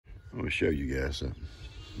I'm gonna show you guys something.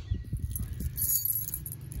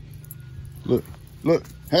 Look, look,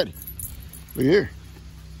 Hattie, look here.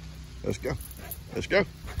 Let's go, let's go.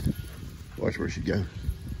 Watch where she goes.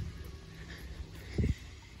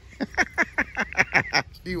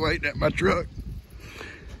 She waiting at my truck.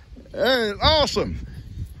 That is awesome.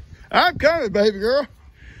 I'm coming, baby girl.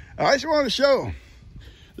 I just want to show them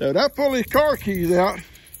that when I pull these car keys out,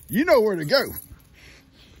 you know where to go.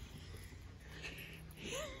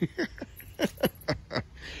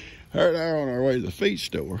 Her and I are on our way to the feed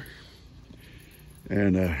store.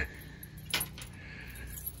 And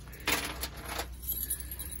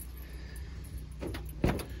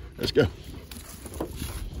let's go.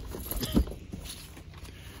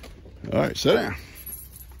 All right, sit down.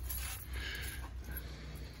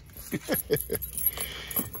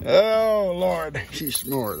 Oh, Lord, she's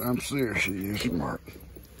smart. I'm serious, she is smart.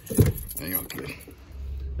 Hang on, kid.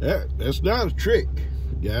 That's not a trick,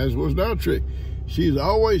 guys. Was not a trick. She's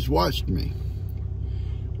always watched me.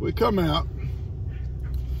 We come out.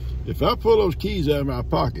 If I pull those keys out of my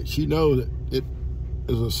pocket, she knows that it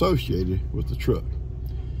is associated with the truck.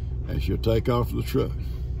 And she'll take off the truck.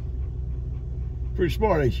 Pretty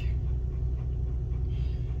smart, ain't she?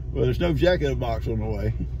 Well, there's no jack in the box on the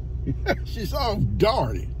way. She's all,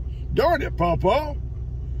 darn it. Darn it, Pawpaw.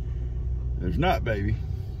 There's not, baby.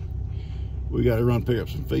 We got to run pick up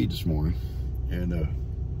some feed this morning. And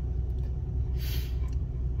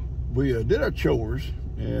we did our chores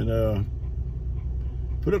and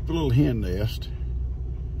put up the little hen nest.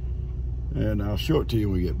 And I'll show it to you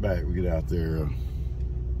when we get back. We get out there.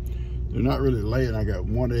 They're not really laying. I got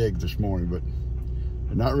one egg this morning, but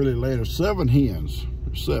they're not really laying. There's 7 hens.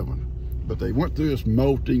 There's 7. But they went through this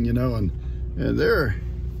molting, you know, and they're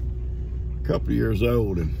a couple of years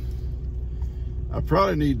old. And I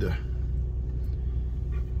probably need to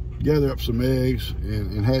gather up some eggs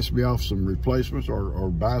and hash me off some replacements or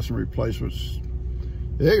buy some replacements.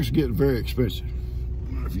 The eggs are getting very expensive.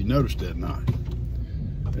 I don't know if you noticed that or not.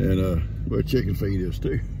 And well, chicken feed is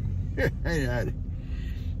too. Hey,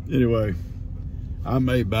 anyway, I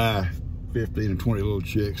may buy 15 or 20 little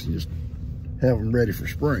chicks and just have them ready for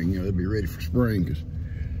spring. You know, they'll be ready for spring because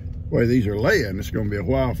the way these are laying, it's going to be a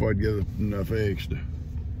while before I get enough eggs to,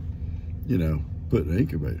 you know, put in the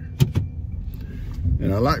incubator.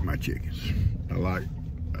 And I like my chickens. I like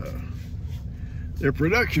their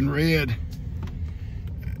production red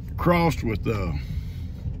crossed with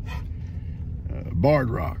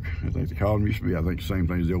Barred Rock. I think they call them, used to be, I think the same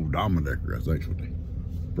thing as the old Dominecker. I think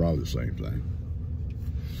it's probably the same thing.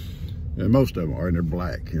 And most of them are, and they're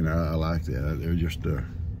black, and I like that. They're just,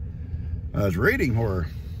 I was reading where,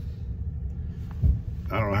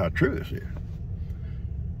 I don't know how true this is.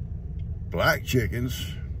 Black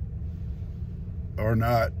chickens are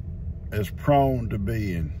not as prone to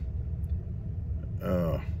being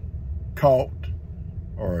caught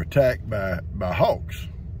or attacked by hawks.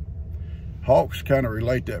 Hawks kind of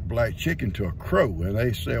relate that black chicken to a crow, and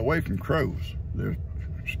they stay away from crows. They're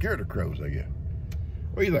scared of crows, I guess.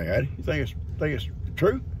 What do you think, Addie? You think it's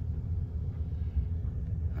true?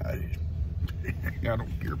 I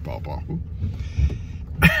don't care, Pawpaw.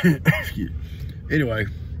 Anyway,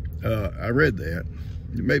 I read that.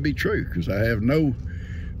 It may be true because I have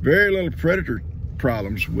very little predator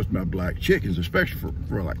problems with my black chickens, especially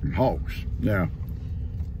for like hawks. Now,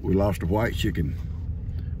 we lost a white chicken.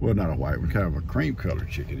 Well, not a white one, kind of a cream colored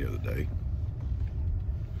chicken the other day.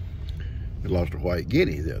 We lost a white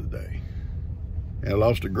guinea the other day. And I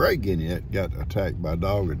lost a gray guinea that got attacked by a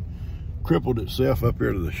dog and crippled itself up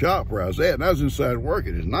here to the shop where I was at. And I was inside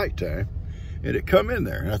working. It's nighttime. And it come in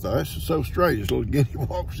there. And I thought, this is so strange. This little guinea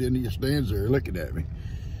walks in and he stands there looking at me.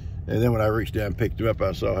 And then when I reached down and picked him up,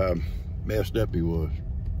 I saw how messed up he was.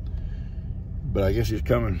 But I guess he's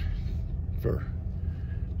coming for,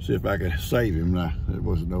 see if I could save him. Now, there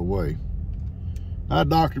wasn't no way. I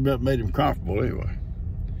doctored him up and made him comfortable anyway.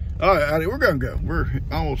 All right, Addie, we're gonna go. We're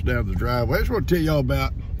almost down the driveway. I just want to tell y'all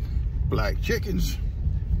about black chickens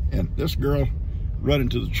and this girl running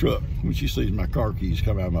to the truck when she sees my car keys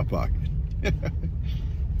come out of my pocket. I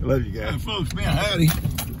love you guys. Hey, folks, me and Hattie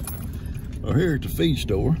are here at the feed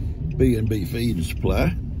store, B&B Feed and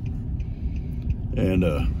Supply. And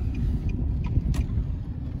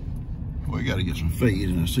we got to get some feed,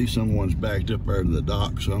 and I see someone's backed up there to the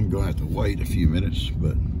dock, so I'm going to have to wait a few minutes,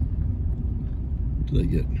 but until they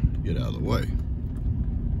get out of the way.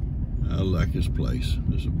 I like this place.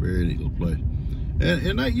 It's a very neat little place.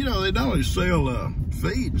 And they, you know, they not only sell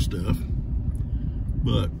feed and stuff,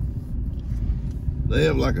 but they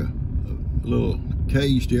have like a little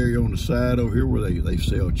caged area on the side over here where they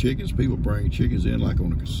sell chickens. People bring chickens in like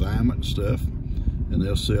on a consignment and stuff. and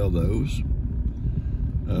they'll sell those.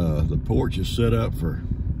 The porch is set up for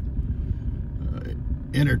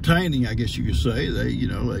entertaining, I guess you could say. They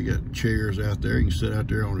got chairs out there. You can sit out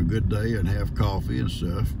there on a good day and have coffee and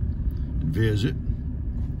stuff and visit.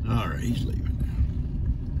 All right, he's leaving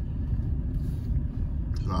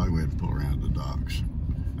now. So I'll go ahead and pull around the docks.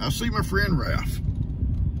 I see my friend Ralph.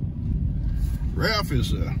 Ralph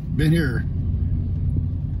has been here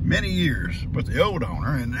many years, but the old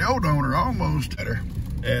owner almost had her,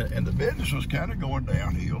 and the business was kind of going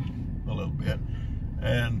downhill a little bit,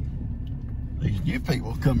 and these new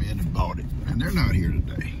people come in and bought it, and they're not here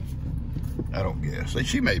today. I don't guess.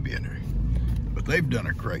 She may be in there, but they've done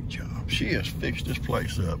a great job. She has fixed this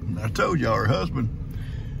place up, and I told y'all her husband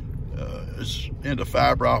is into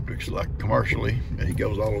fiber optics, like commercially, and he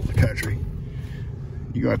goes all over the country.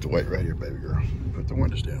 You're gonna have to wait right here, baby girl. Put the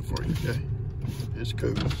windows down for you, okay? It's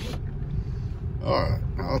cool. All right,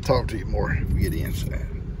 I'll talk to you more when we get inside.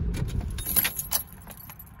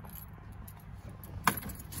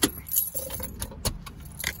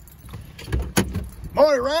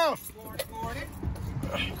 Morning, Ralph. Morning.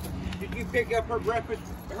 Did you pick up her breakfast,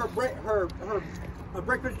 her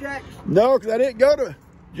breakfast jacks? No, because I didn't go to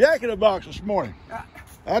Jack in the Box this morning.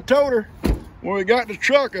 I told her when we got in the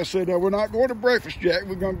truck, I said, no, we're not going to Breakfast Jack.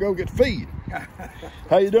 We're going to go get feed.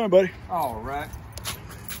 How you doing, buddy? All right.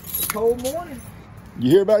 It's a cold morning.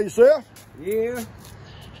 You hear about yourself? Yeah.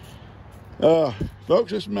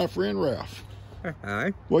 Folks, this is my friend Ralph.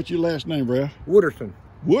 Hi. What's your last name, Ralph? Wooderson.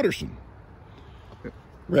 Wooderson.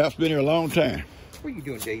 Ralph's been here a long time. What are you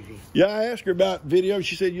doing, Daisy? Yeah, I asked her about video.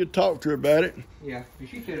 She said you'd talk to her about it. Yeah,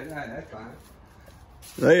 she said that's fine.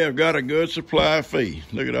 They have got a good supply of feed.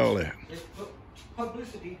 Look at all that. It's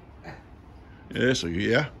publicity. It's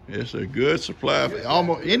a good supply of feed.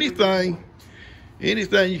 Almost anything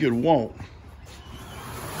you could want,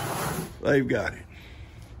 they've got it.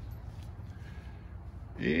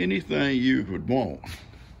 Anything you could want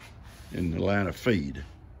in the line of feed,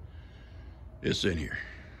 it's in here.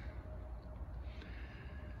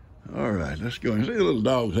 All right, let's go. See the little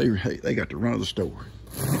dogs, they got to run to the store.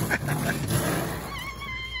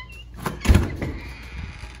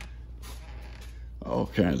 All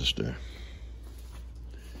kinds of stuff.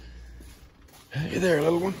 Hey there,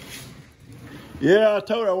 little one. Yeah, I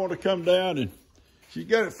told her I wanted to come down, and she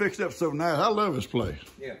got it fixed up so nice. I love this place.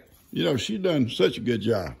 Yeah. You know, she's done such a good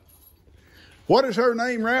job. What is her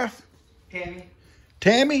name, Ralph? Tammy.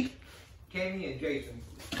 Tammy? Tammy and Jason.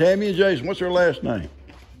 Tammy and Jason. What's her last name?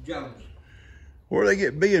 Jones. Where do they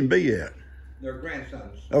get B and B at? They're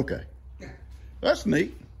grandsons. Okay. That's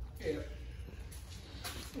neat. Yeah.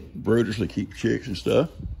 Brooders, they keep chicks and stuff.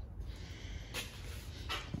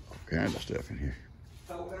 All kinds of stuff in here.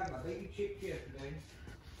 Sold out my baby chicks yesterday.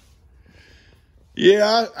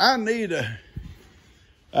 Yeah, I need a...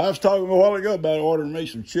 I was talking a while ago about ordering me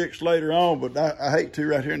some chicks later on, but I hate to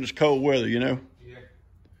right here in this cold weather, you know?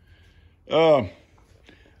 Yeah.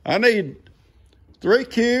 I need 3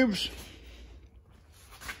 cubes.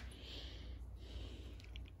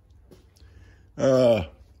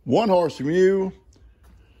 1 horse mule.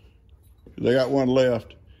 They got 1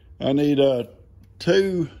 left. I need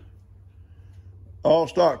 2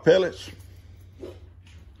 all-stock pellets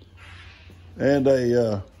and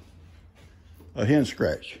a hen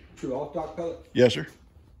scratch. 2 all-stock pellets? Yes, sir.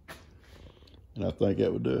 And I think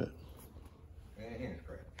that would do it. And a hen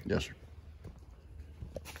scratch. Yes, sir.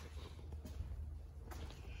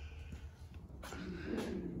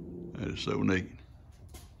 That is so neat.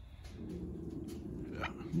 Yeah.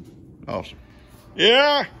 Awesome.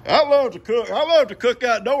 Yeah, I love to cook. I love to cook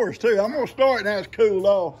outdoors too. I'm gonna start now it's cooled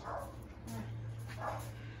off.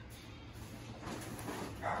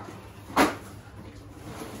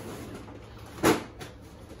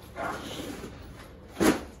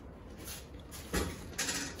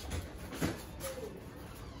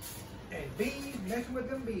 And bees, messing with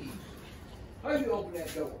them bees. How you open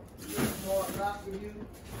that door? You know it's not for you?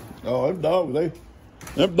 Oh, them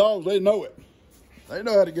dogs, they know it. They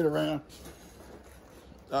know how to get around.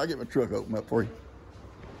 I'll get my truck open up for you.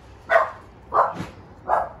 Come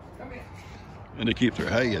in. And they keep their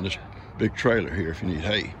hay in this big trailer here if you need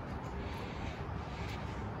hay.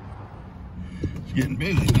 It's getting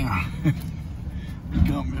busy now. You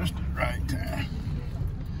come just at the right time.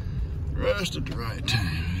 Just at the right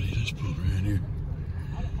time. You just pull around here.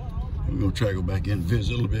 We're gonna try to go back in and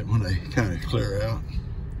visit a little bit when they kind of clear out.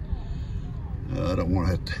 I don't want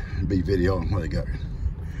to have to be videoing when they got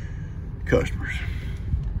customers.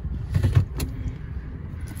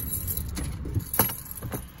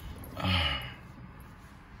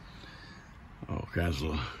 All kinds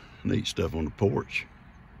of neat stuff on the porch.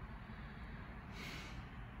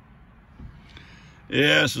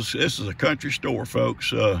 Yeah, this is a country store,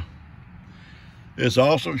 folks. It's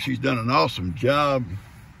awesome. She's done an awesome job.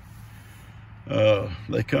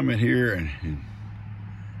 They come in here and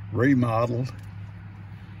remodeled.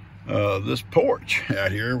 This porch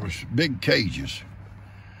out here was big cages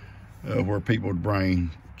where people would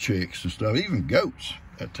bring chicks and stuff, even goats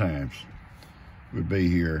at times would be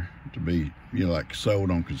here to be, you know, like sold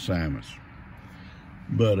on consignments.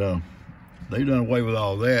 But they've done away with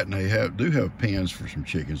all that, and they do have pens for some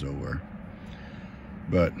chickens over there.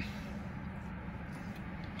 But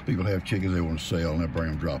people have chickens they want to sell, and they bring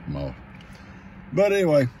them, drop them off. But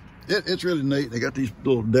anyway, it's really neat. They got these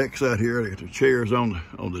little decks out here. They got the chairs on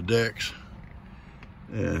the decks,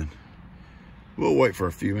 and we'll wait for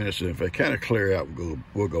a few minutes, and if they kind of clear out,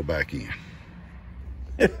 we'll go back in.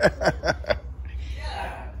 We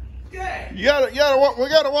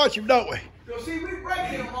gotta watch him, don't we? So see, we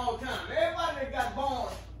break them all the time. Everybody that got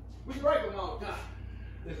born, we break them all the time.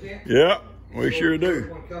 Understand? Yeah, we sure do.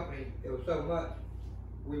 One company, it was so much.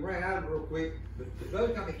 We ran out of it real quick. But this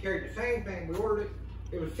other company carried the same thing. We ordered it.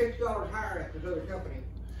 It was $6 higher at this other company.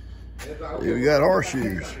 And it's like, okay, We got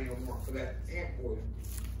horseshoes. For that ant poison.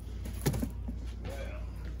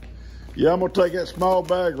 Yeah, I'm gonna take that small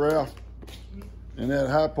bag, Ralph, and that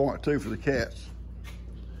High Point too for the cats.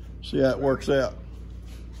 See how it works out.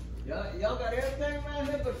 Y'all got everything around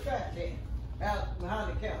here but fat then. Out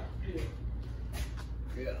behind the counter.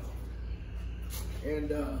 Yeah.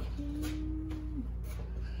 And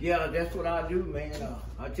yeah, that's what I do, man.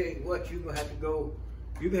 I tell you what, you're gonna have to go.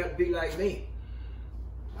 You're gonna have to be like me.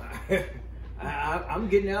 I'm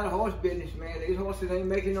getting out of horse business, man. These horses ain't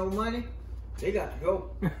making no money. They got to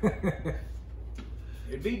go.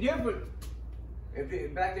 It'd be different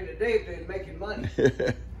if back in the day if they was making money.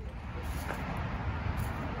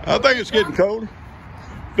 I think it's getting colder.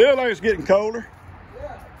 Feel like it's getting colder.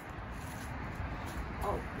 Yeah.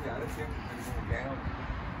 Oh, yeah, that's everything going down.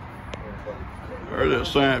 There's that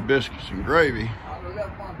Saint biscuits and gravy. I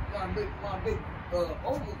left my big overcoat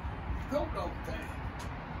over there.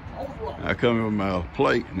 Overall. I come in with my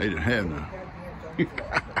plate and they didn't have none.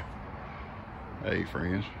 Hey,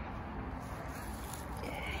 friends.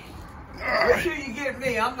 Make sure you get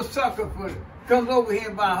me. I'm the sucker for it. Comes over here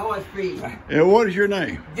and buy horse feed. And what is your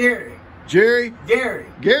name? Gary. Jerry? Gary.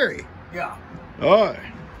 Gary. Yeah. All right.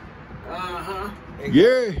 Uh-huh.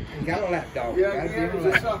 Gary. Got a lap dog. Yeah, Gary's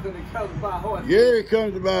the sucker that comes to buy horse feed. Gary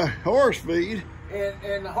comes to buy horse feed.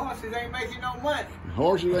 And the horses ain't making no money.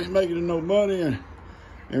 Horses ain't making no money,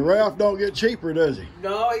 and Ralph don't get cheaper, does he?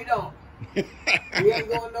 No, he don't. He ain't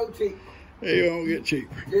going no cheaper. He won't get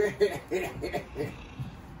cheaper.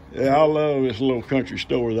 Yeah, I love this little country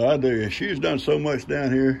store that I do. She's done so much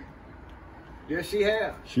down here. Yes, she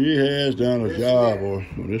has. She has done a job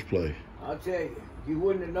on this place. I'll tell you, you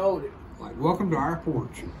wouldn't have known it. Like, welcome to our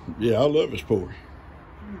porch. Yeah, I love this porch.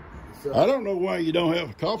 So, I don't know why you don't have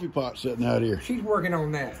a coffee pot sitting out here. She's working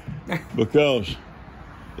on that. Because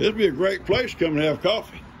it'd be a great place to come and have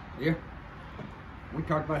coffee. Yeah. We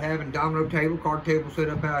talked about having domino table, card table set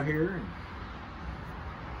up out here.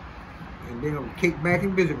 And being able to kick back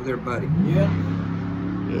and visit with everybody. Yeah.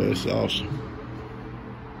 Yeah, it's awesome.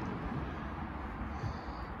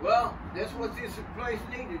 Well, that's what this place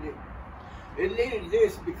needed. It needed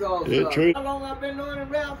this because how long I've been doing it,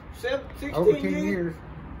 Ralph? 16 over 10 years.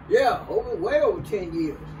 Yeah, way over 10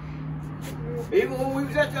 years. Even when we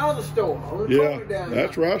was at the other store. Yeah,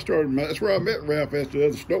 that's where I started. That's where I met Ralph at the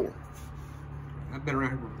other store. I've been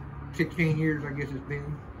around for 16 years, I guess it's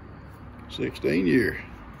been. 16 years.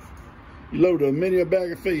 You loaded many a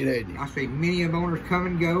bag of feed, hadn't you? I see many of owners come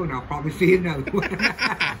and go, and I'll probably see another one.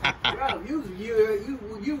 Ralph, you was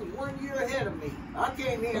 1 year ahead of me. I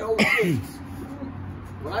came here in 06.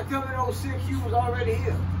 When I come in 06, you was already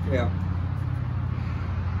here. Yeah.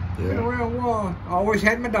 Been around a while. I always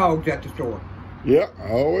had my dogs at the store. Yeah,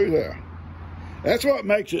 I always have. That's what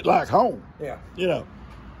makes it like home. Yeah. You know,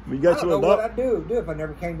 you got I don't know what I'd do if I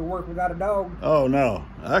never came to work without a dog. Oh no,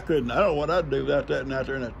 I couldn't. I don't know what I'd do without that and out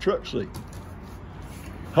there in that truck seat.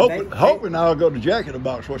 Hoping I'll go to Jack in the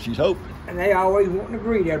Box. What she's hoping. And they always wanting to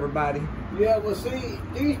greet everybody. Yeah, well, see,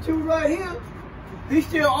 these two right here, he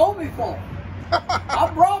still owe me for them. I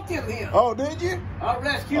brought them here. Oh, did you? I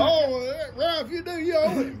rescued. Oh, Ralph, you owe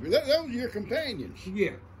him. That was your companions.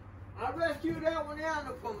 Yeah. I rescued that one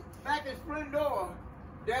down from back in Splendora,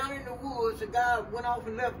 down in the woods. The guy went off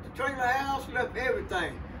and left the trailer house, left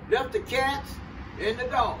everything, left the cats and the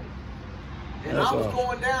dog. And I was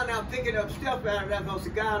going down there picking up stuff out of that because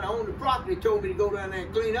the guy that owned the property told me to go down there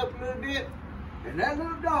and clean up a little bit. And that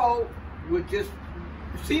little dog would just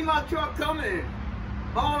see my truck coming and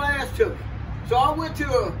haul ass to me. So I went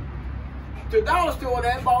to to the dollar store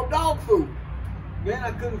there and bought dog food. Then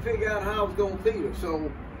I couldn't figure out how I was going to feed her.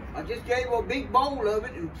 So I just gave her a big bowl of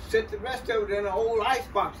it and set the rest of it in an old ice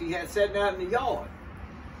box he had sitting out in the yard.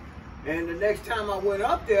 And the next time I went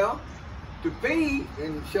up there to feed,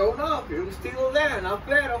 and sure enough, it was still there, and I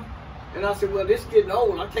fed her. And I said, well, this is getting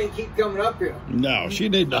old. I can't keep coming up here. No, she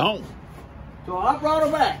needs a home. So I brought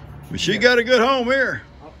her back. But she got a good home here.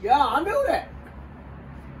 Yeah, I knew that.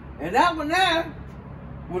 And that one there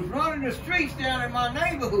was running the streets down in my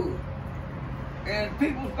neighborhood. And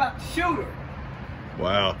people was about to shoot her.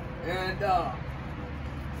 Wow. And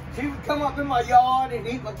she would come up in my yard and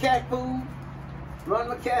eat my cat food, run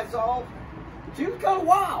my cats off. She was kind of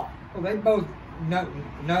wild. Well, they both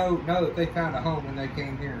know that they found a home when they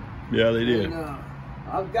came here. Yeah, they did. And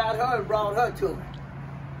I've got her and brought her to me.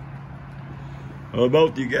 Well,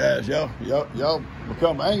 both you guys, y'all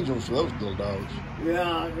become angels to those little dogs.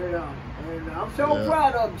 Yeah. And I'm so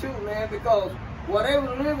proud of them too, man, because while they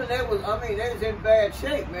was living, they was in bad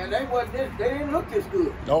shape, man. They didn't look this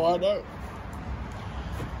good. Oh, I know.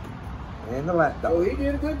 And the lap dog. So he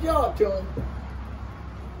did a good job to him.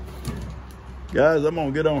 Guys, I'm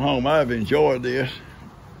gonna get on home. I've enjoyed this.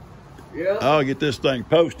 Yeah. I'll get this thing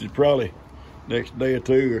posted probably next day or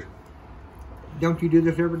two. Don't you do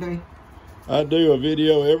this every day? I do a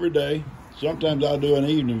video every day. Sometimes I'll do an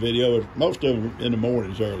evening video, but most of them in the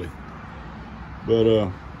mornings early.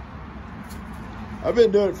 But I've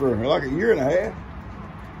been doing it for like a year and a half.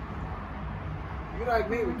 You like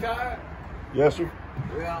me, retired? Yes, sir.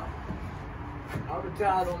 Yeah. I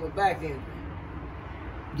retired on the back end.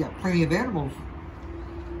 You got plenty of animals.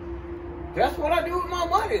 That's what I do with my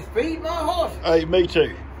money, is feed my horses. Hey, me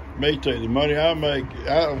too. Me too. The money I make,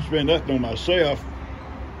 I don't spend nothing on myself.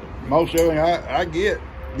 Most everything I get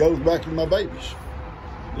goes back to my babies.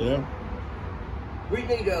 Yeah. We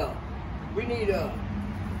need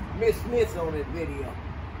Miss Smith on this video.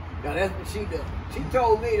 Now that's what she does. She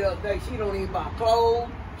told me the other day she don't even buy clothes.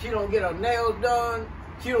 She don't get her nails done.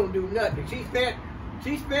 She don't do nothing. She spent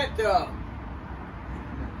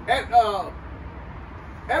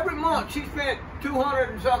every month she spent $200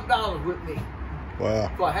 and something with me.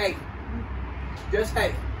 Wow. For hay. Just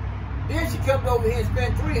hay. Then she comes over here and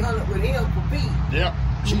spent $300 with him for feed. Yep.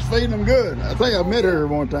 She's feeding them good. I think I met her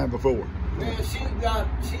one time before. Man, she got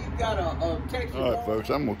a Texas. All right, folks,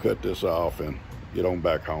 I'm gonna cut this off and get on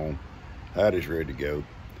back home. Hattie's ready to go.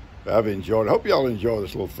 I've enjoyed it. I hope y'all enjoy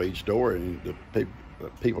this little feed store and the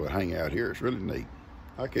people that hang out here. It's really neat.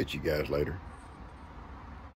 I'll catch you guys later.